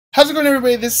How's it going,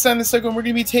 everybody? This is Syn Shenron, and we're going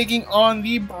to be taking on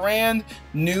the brand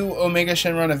new Omega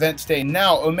Shenron event today.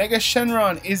 Now, Omega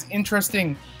Shenron is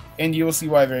interesting, and you will see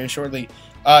why very shortly.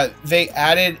 They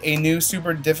added a new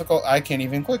super difficult, I can't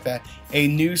even click that, a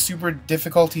new super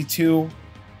difficulty 2,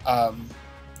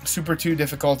 super 2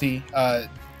 difficulty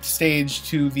stage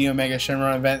to the Omega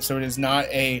Shenron event, so it is not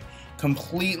a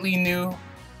completely new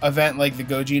event like the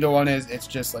Gogeta one is. It's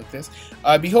just like this.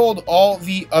 Behold, all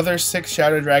the other 6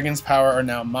 Shadow Dragons' power are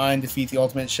now mine. Defeat the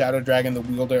ultimate Shadow Dragon, the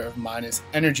wielder of minus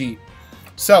energy.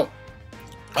 So,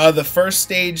 the first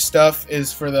stage stuff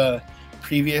is for the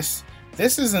previous.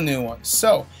 This is a new one.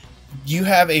 So, you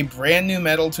have a brand new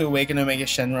medal to awaken Omega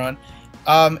Shenron.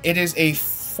 It is a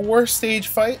 4-stage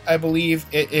fight. I believe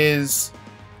it is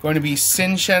going to be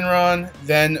Syn Shenron,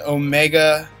 then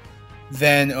Omega,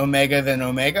 then Omega, then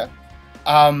Omega.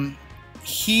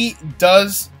 He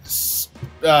does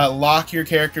lock your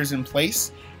characters in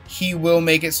place. He will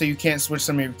make it so you can't switch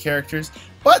some of your characters.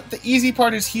 But the easy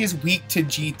part is he is weak to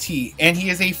GT, and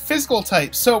he is a physical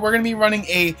type. So we're going to be running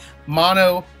a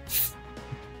mono.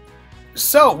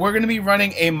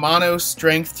 Mono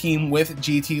strength team with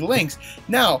GT links.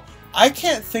 Now I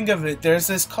can't think of it. There's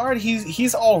this card.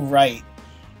 He's all right.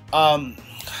 I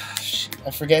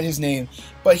forget his name,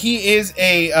 but he is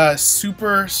a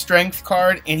super strength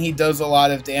card, and he does a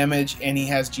lot of damage, and he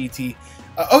has GT.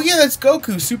 Oh yeah, that's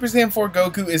Goku. Super Saiyan 4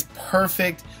 Goku is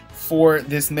perfect for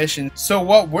this mission. So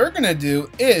what we're gonna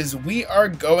do is we are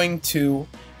going to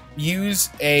use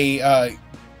a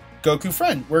Goku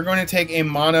friend. We're going to take a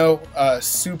mono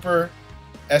super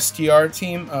STR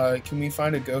team. Can we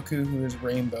find a Goku who is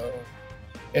rainbow?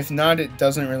 If not, it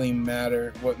doesn't really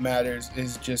matter. What matters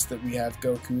is just that we have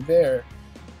Goku there.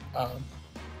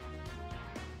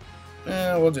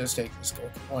 We'll just take this Goku.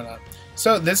 Why not?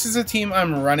 So this is a team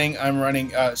I'm running. I'm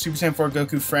running Super Saiyan 4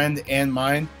 Goku friend and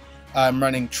mine. I'm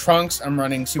running Trunks. I'm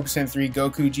running Super Saiyan 3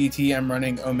 Goku GT. I'm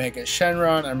running Omega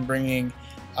Shenron. I'm bringing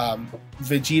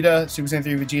Vegeta, Super Saiyan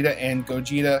 3 Vegeta, and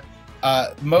Gogeta.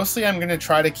 Mostly I'm going to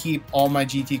try to keep all my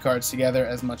GT cards together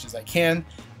as much as I can.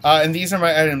 And these are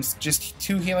my items, just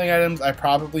 2 healing items. I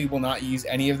probably will not use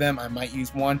any of them. I might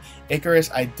use one. Icarus,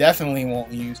 I definitely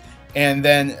won't use. And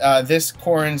then this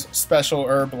Corrin's special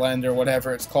herb blend, or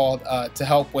whatever it's called, to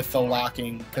help with the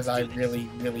locking, because I really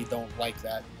don't like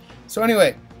that. So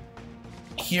anyway,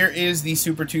 here is the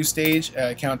Super 2 stage,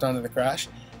 countdown to the crash.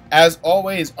 As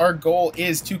always, our goal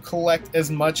is to collect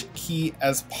as much ki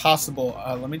as possible.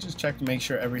 Let me just check to make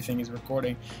sure everything is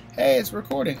recording. Hey, it's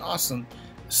recording. Awesome.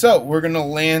 So, we're going to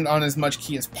land on as much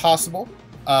ki as possible.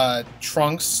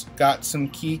 Trunks got some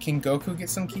ki. Can Goku get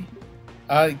some ki?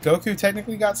 Goku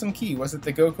technically got some ki. Was it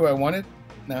the Goku I wanted?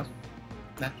 No.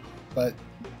 Nah. But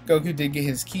Goku did get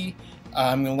his ki.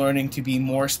 I'm learning to be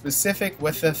more specific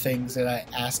with the things that I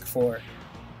ask for.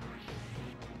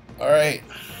 Alright.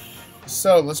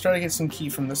 So, let's try to get some ki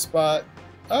from this spot.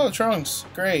 Oh, Trunks.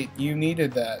 Great. You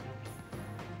needed that.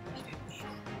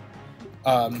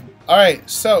 Alright,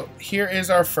 so here is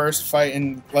our first fight,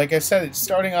 and like I said, it's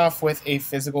starting off with a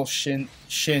physical Syn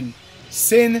Shenron.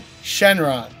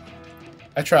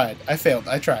 I tried. I failed.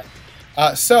 I tried.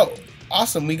 So,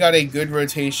 awesome. We got a good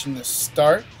rotation to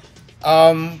start.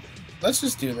 Let's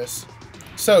just do this.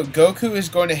 So, Goku is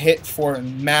going to hit for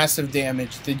massive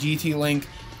damage. The GT Link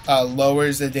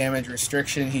lowers the damage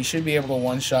restriction. He should be able to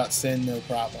one-shot Syn, no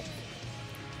problem.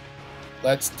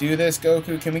 Let's do this,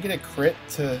 Goku. Can we get a crit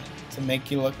to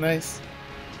make you look nice?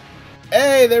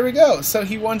 Hey, there we go. So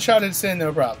he one-shotted Syn,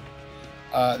 no problem.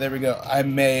 There we go. I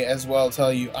may as well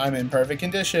tell you I'm in perfect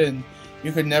condition.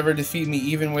 You could never defeat me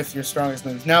even with your strongest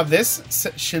moves. Now this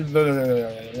Syn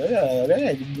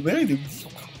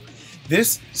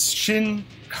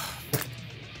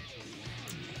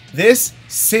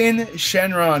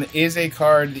Shenron is a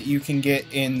card that you can get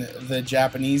in the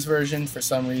Japanese version. For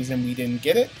some reason we didn't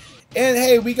get it. And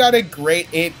hey, we got a great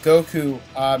ape Goku.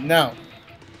 Now,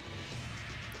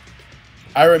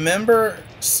 I remember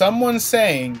someone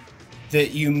saying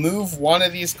that you move one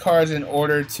of these cards in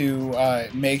order to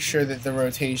make sure that the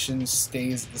rotation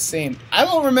stays the same. I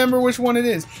don't remember which one it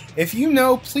is. If you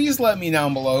know, please let me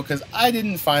down below, because I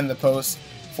didn't find the post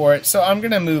for it. So I'm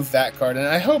going to move that card, and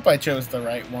I hope I chose the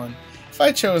right one. If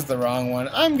I chose the wrong one,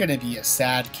 I'm going to be a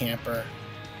sad camper.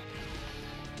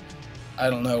 I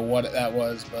don't know what that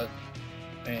was, but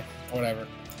whatever.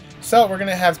 So we're going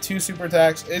to have 2 super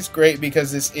attacks. It's great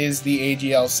because this is the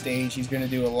AGL stage. He's going to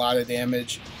do a lot of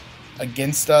damage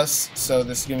against us, so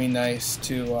this is going to be nice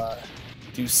to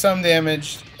do some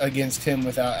damage against him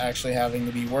without actually having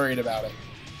to be worried about it.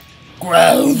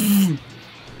 Growl!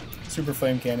 Super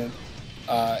Flame Cannon.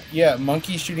 Yeah,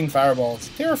 monkey shooting fireballs.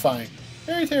 Terrifying.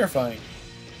 Very terrifying.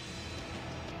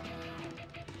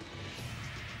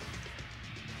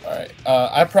 Alright,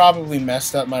 I probably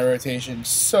messed up my rotation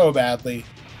so badly,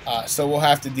 so we'll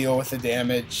have to deal with the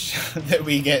damage that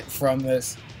we get from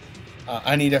this.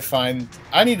 I need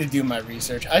to do my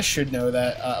research. I should know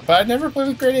that, but I've never played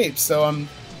with Great Apes, so I'm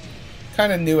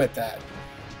kind of new at that.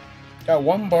 Got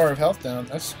 1 bar of health down,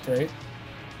 that's great.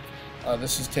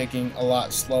 This is taking a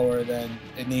lot slower than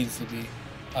it needs to be.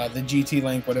 The GT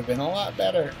Link would have been a lot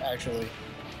better, actually.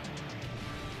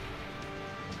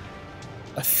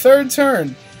 A 3rd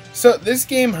turn! So this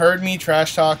game heard me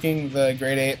trash-talking the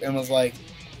Great Ape and was like,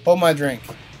 hold my drink.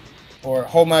 Or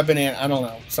hold my banana, I don't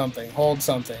know, something. Hold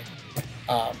something.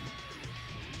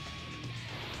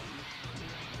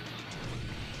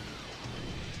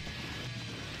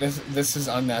 This is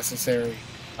unnecessary.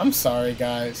 I'm sorry,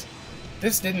 guys.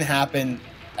 This didn't happen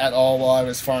at all while I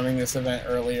was farming this event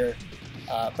earlier.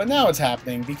 But now it's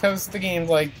happening because the game's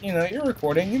like, you know, you're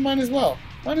recording, you might as well.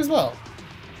 Might as well.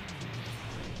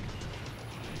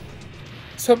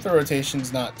 Let's hope the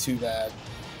rotation's not too bad.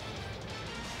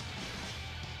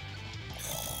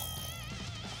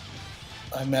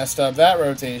 I messed up that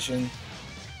rotation.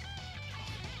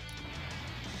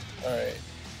 Alright.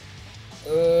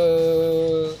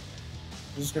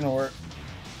 This is gonna work.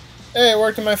 Hey, it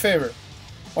worked in my favor.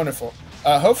 Wonderful.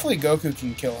 Hopefully Goku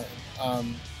can kill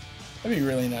him. That'd be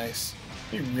really nice.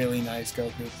 That'd be really nice,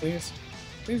 Goku. Please?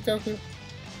 Please, Goku?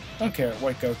 I don't care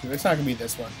what Goku. It's not gonna be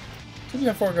this one.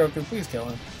 Super 4 Goku, please kill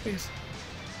him. Please.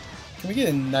 Can we get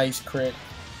a nice crit?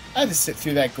 I had to sit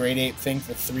through that Great Ape thing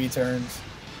for 3 turns.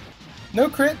 No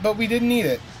crit, but we didn't need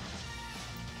it.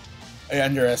 I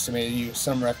underestimated you.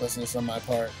 Some recklessness on my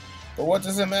part. But what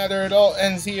does it matter? It all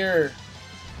ends here.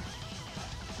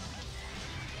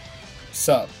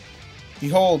 Sup.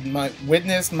 Behold,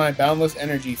 witness my boundless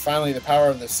energy. Finally, the power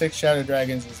of the 6 Shadow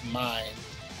Dragons is mine.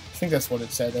 I think that's what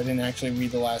it said. I didn't actually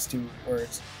read the last 2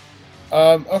 words.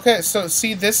 Okay, so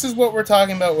see, this is what we're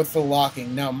talking about with the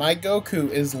locking. Now, my Goku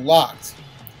is locked.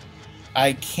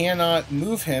 I cannot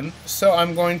move him, so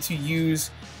I'm going to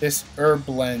use this herb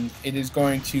blend. It is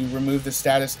going to remove the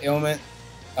status ailment,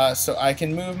 so I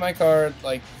can move my card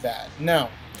like that. Now,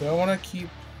 do I want to keep...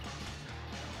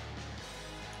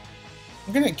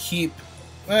 I'm going to keep...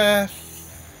 Does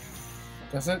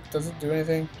it do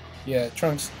anything? Yeah,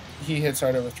 Trunks, he hits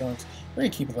harder with Trunks. We're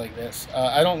going to keep it like this.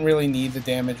 I don't really need the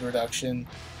damage reduction.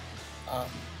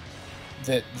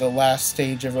 That the last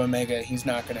stage of Omega, he's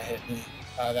not going to hit me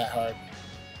that hard.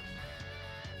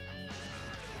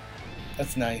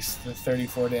 That's nice, the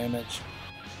 34 damage.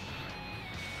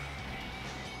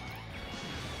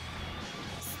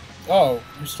 Oh,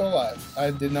 you're still alive.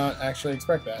 I did not actually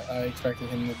expect that. I expected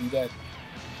him to be dead.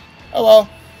 Oh well.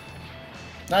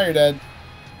 Now you're dead.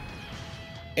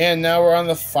 And now we're on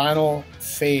the final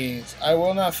phase. I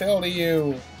will not fail to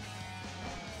you.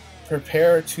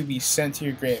 Prepare to be sent to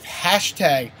your grave.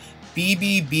 Hashtag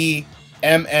BBBMM ...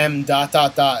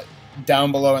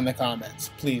 down below in the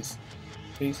comments. Please.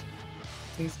 Please.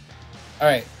 Please.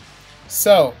 Alright.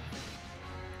 So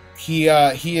he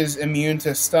is immune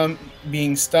to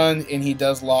being stunned, and he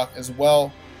does lock as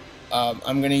well.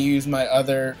 I'm going to use my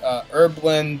other herb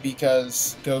blend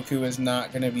because Goku is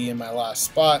not going to be in my last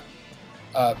spot.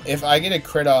 If I get a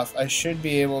crit off, I should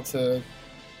be able to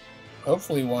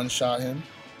hopefully one-shot him.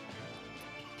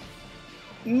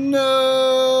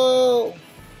 No!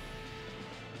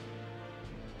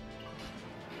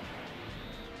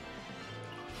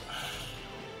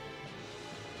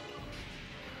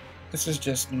 This is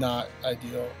just not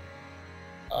ideal.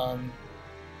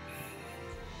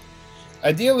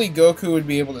 Ideally, Goku would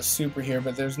be able to super here,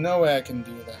 but there's no way I can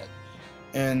do that.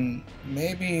 And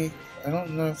maybe... I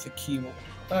don't know if the key will...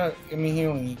 I mean, he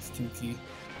only needs 2 key.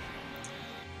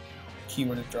 Key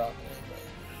would have dropped anyway.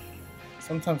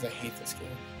 Sometimes I hate this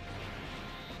game.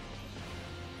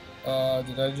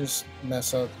 Did I just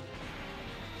mess up?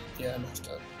 Yeah, I messed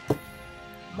up.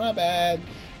 My bad.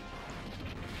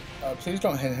 Please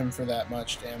don't hit him for that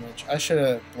much damage. I should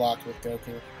have blocked with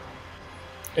Goku.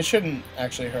 It shouldn't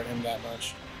actually hurt him that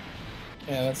much.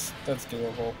 Yeah, that's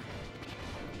doable.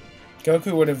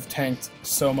 Goku would have tanked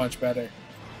so much better.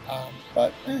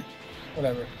 But,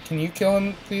 whatever. Can you kill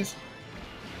him, please?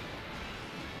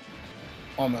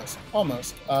 Almost.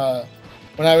 Almost.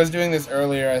 When I was doing this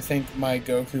earlier, I think my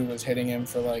Goku was hitting him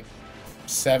for like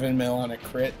 7 mil on a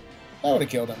crit. That would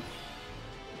have killed him.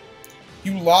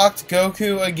 You locked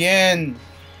Goku again!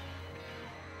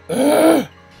 Ugh!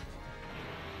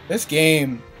 This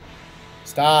game.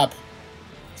 Stop.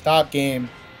 Stop, game.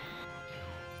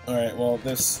 Alright, well,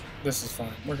 this is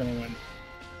fine. We're gonna win.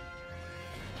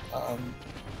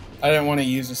 I didn't want to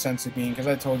use a sense of being because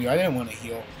I told you I didn't want to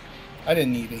heal. I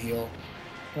didn't need to heal.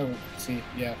 Oh, see,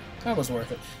 yeah. That was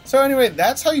worth it. So anyway,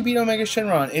 that's how you beat Omega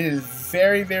Shenron. It is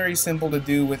very, very simple to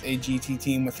do with a GT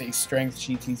team, with a strength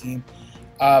GT team.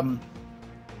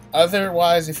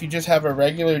 Otherwise, if you just have a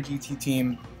regular GT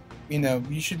team, you know,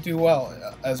 you should do well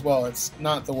as well. It's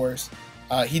not the worst.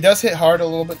 He does hit hard a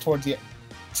little bit towards the...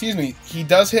 Excuse me. He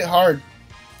does hit hard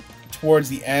towards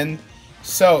the end.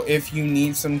 So if you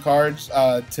need some cards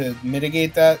to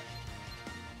mitigate that,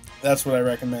 that's what I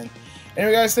recommend.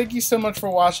 Anyway, guys, thank you so much for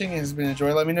watching. It has been a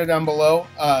joy. Let me know down below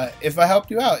if I helped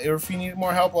you out. Or if you need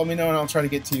more help, let me know and I'll try to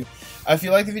get to you. If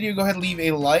you like the video, go ahead and leave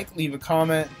a like, leave a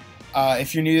comment.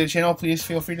 If you're new to the channel, please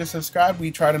feel free to subscribe. We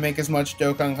try to make as much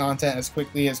Dokkan content as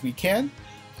quickly as we can.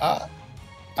 I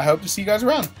hope to see you guys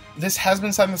around. This has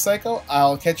been Syn the Psycho.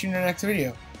 I'll catch you in the next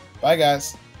video. Bye,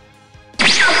 guys.